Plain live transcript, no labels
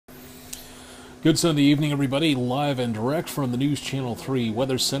Good Sunday evening, everybody. Live and direct from the News Channel 3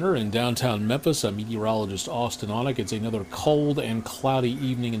 Weather Center in downtown Memphis. I'm meteorologist Austen Onek. It's another cold and cloudy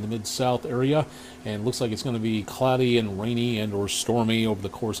evening in the Mid-South area, and it looks like it's going to be cloudy and rainy and or stormy over the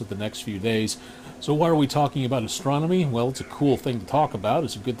course of the next few days. So why are we talking about astronomy? Well, it's a cool thing to talk about.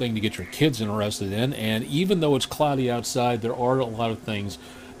 It's a good thing to get your kids interested in, and even though it's cloudy outside, there are a lot of things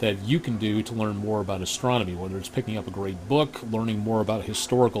that you can do to learn more about astronomy, whether it's picking up a great book, learning more about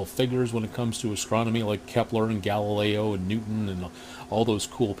historical figures when it comes to astronomy, like Kepler and Galileo and Newton and all those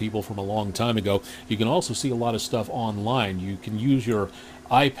cool people from a long time ago. You can also see a lot of stuff online. You can use your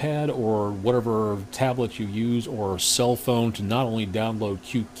iPad or whatever tablet you use or cell phone to not only download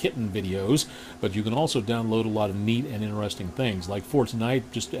cute kitten videos, but you can also download a lot of neat and interesting things. Like for tonight,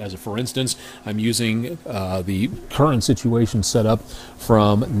 just as a for instance, I'm using the current situation set up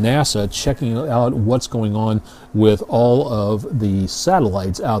from NASA, checking out what's going on with all of the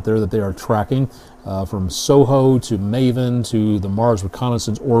satellites out there that they are tracking. From SOHO to MAVEN to the Mars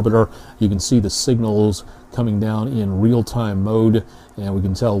Reconnaissance Orbiter. You can see the signals coming down in real-time mode, and we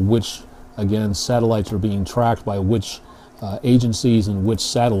can tell which, again, satellites are being tracked by which agencies and which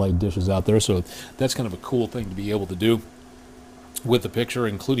satellite dishes out there. So that's kind of a cool thing to be able to do with the picture,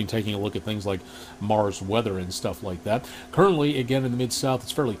 including taking a look at things like Mars weather and stuff like that. Currently, again, in the Mid-South,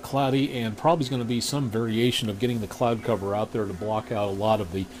 it's fairly cloudy, and probably is going to be some variation of getting the cloud cover out there to block out a lot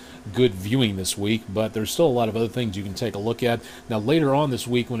of the good viewing this week, but there's still a lot of other things you can take a look at. Now, later on this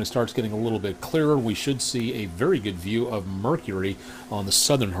week, when it starts getting a little bit clearer, we should see a very good view of Mercury on the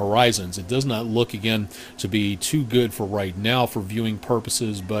southern horizons. It does not look, again, to be too good for right now for viewing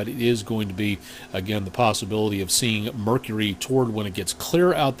purposes, but it is going to be, again, the possibility of seeing Mercury toward when it gets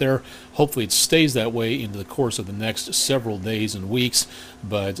clear out there. Hopefully it stays that way into the course of the next several days and weeks,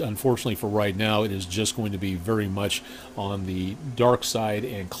 but unfortunately for right now, it is just going to be very much on the dark side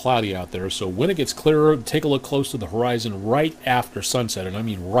and cloudy out there. So when it gets clearer, take a look close to the horizon right after sunset, and I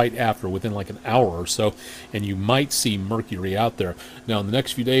mean right after, within like an hour or so, and you might see Mercury out there. Now in the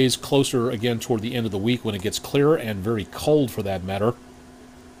next few days, closer again toward the end of the week, when it gets clearer and very cold for that matter,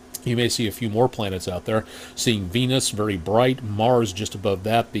 you may see a few more planets out there. Seeing Venus very bright, Mars just above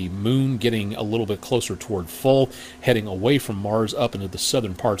that, the moon getting a little bit closer toward full, heading away from Mars up into the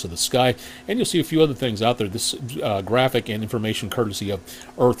southern parts of the sky, and you'll see a few other things out there. This graphic and information courtesy of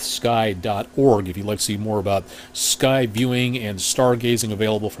earthsky.org. If you'd like to see more about sky viewing and stargazing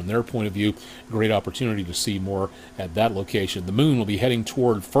available from their point of view, great opportunity to see more at that location. The moon will be heading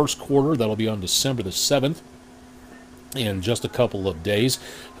toward first quarter. That'll be on December the 7th. In just a couple of days.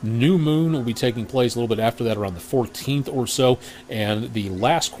 New moon will be taking place a little bit after that, around the 14th or so, and the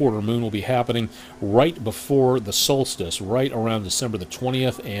last quarter moon will be happening right before the solstice, right around December the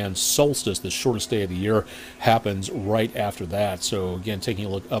 20th, and solstice, the shortest day of the year, happens right after that. So again, taking a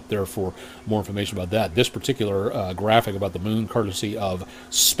look up there for more information about that. This particular graphic about the moon, courtesy of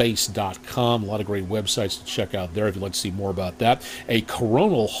space.com. A lot of great websites to check out there if you'd like to see more about that. A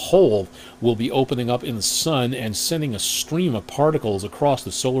coronal hole will be opening up in the sun and sending a stream of particles across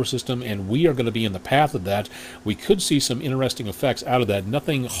the solar system, and we are going to be in the path of that. We could see some interesting effects out of that.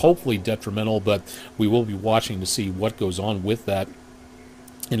 Nothing hopefully detrimental, but we will be watching to see what goes on with that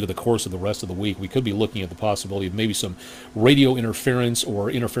into the course of the rest of the week. We could be looking at the possibility of maybe some radio interference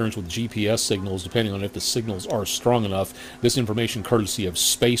or interference with GPS signals, depending on if the signals are strong enough. This information courtesy of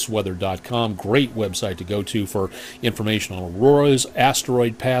spaceweather.com. Great website to go to for information on auroras,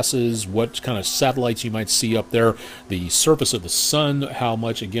 asteroid passes, what kind of satellites you might see up there, the surface of the sun, how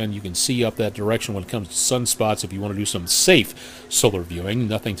much, again, you can see up that direction when it comes to sunspots if you want to do some safe solar viewing.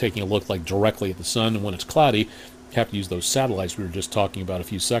 Nothing taking a look like directly at the sun, and when it's cloudy, have to use those satellites we were just talking about a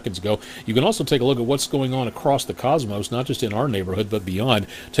few seconds ago. You can also take a look at what's going on across the cosmos, not just in our neighborhood, but beyond.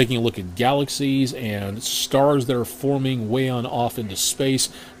 Taking a look at galaxies and stars that are forming way on off into space,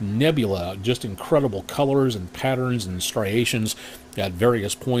 nebula, just incredible colors and patterns and striations at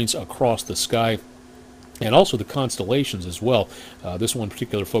various points across the sky. And also the constellations as well. This one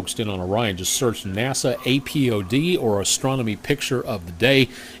particular focused in on Orion. Just search NASA APOD or Astronomy Picture of the Day,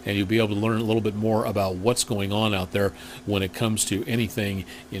 and you'll be able to learn a little bit more about what's going on out there when it comes to anything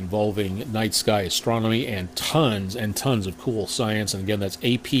involving night sky astronomy and tons of cool science. And again, that's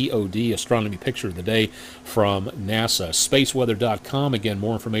APOD, Astronomy Picture of the Day from NASA. Spaceweather.com, again,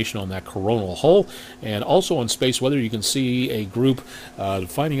 more information on that coronal hole. And also on Space Weather, you can see a group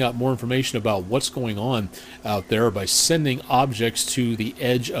finding out more information about what's going on out there by sending objects to the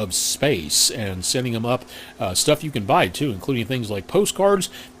edge of space and sending them up. Stuff you can buy too, including things like postcards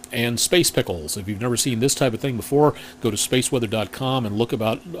and space pickles. If you've never seen this type of thing before, go to spaceweather.com and look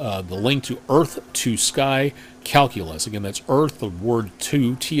about the link to Earth to Sky Calculus. Again, that's Earth, the word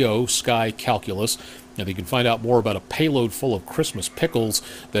to, T-O, Sky Calculus. And you can find out more about a payload full of Christmas pickles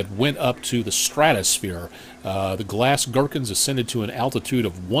that went up to the stratosphere. The glass gherkins ascended to an altitude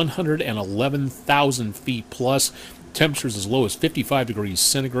of 111,000 feet plus. Temperatures as low as 55 degrees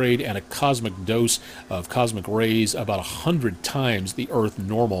centigrade, and a cosmic dose of cosmic rays about 100 times the Earth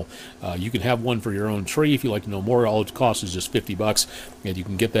normal. You can have one for your own tree if you'd like to know more. All it costs is just $50, and you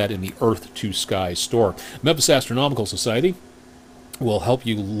can get that in the Earth to Sky store. Memphis Astronomical Society will help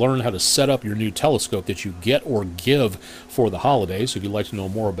you learn how to set up your new telescope that you get or give for the holidays. So if you'd like to know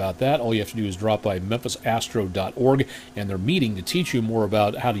more about that, all you have to do is drop by memphisastro.org, and their meeting to teach you more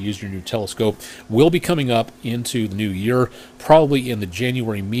about how to use your new telescope will be coming up into the new year, probably in the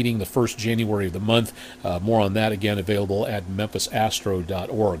January meeting, the first January of the month. More on that, again, available at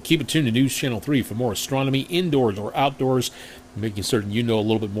memphisastro.org. Keep it tuned to News Channel 3 for more astronomy, indoors or outdoors, making certain you know a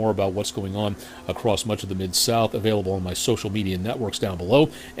little bit more about what's going on across much of the Mid-South. Available on my social media networks down below,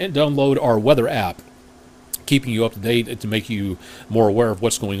 and download our weather app, keeping you up to date to make you more aware of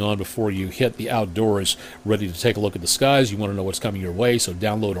what's going on before you hit the outdoors, ready to take a look at the skies. You want to know what's coming your way, so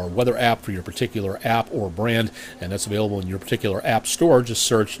download our weather app for your particular app or brand, and that's available in your particular app store. Just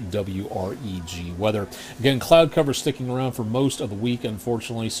search WREG Weather. Again, cloud cover sticking around for most of the week,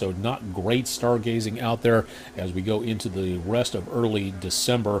 unfortunately, so not great stargazing out there as we go into the rest of early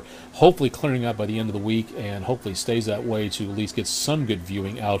December. Hopefully clearing up by the end of the week, and hopefully stays that way to at least get some good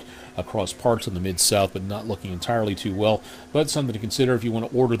viewing out across parts of the Mid-South, but not looking entirely too well. But something to consider if you want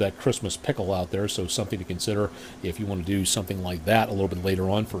to order that Christmas pickle out there, so something to consider if you want to do something like that a little bit later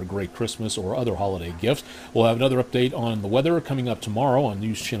on for a great Christmas or other holiday gift. We'll have another update on the weather coming up tomorrow on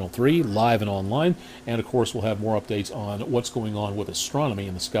News Channel 3, live and online, and of course we'll have more updates on what's going on with astronomy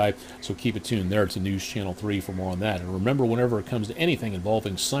in the sky, so keep it tuned there to News Channel 3 for more on that. And remember, whenever it comes to anything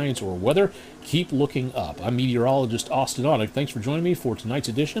involving science or weather, keep looking up. I'm meteorologist Austen Onek. Thanks for joining me for tonight's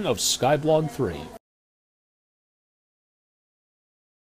edition of SKYBLOG3.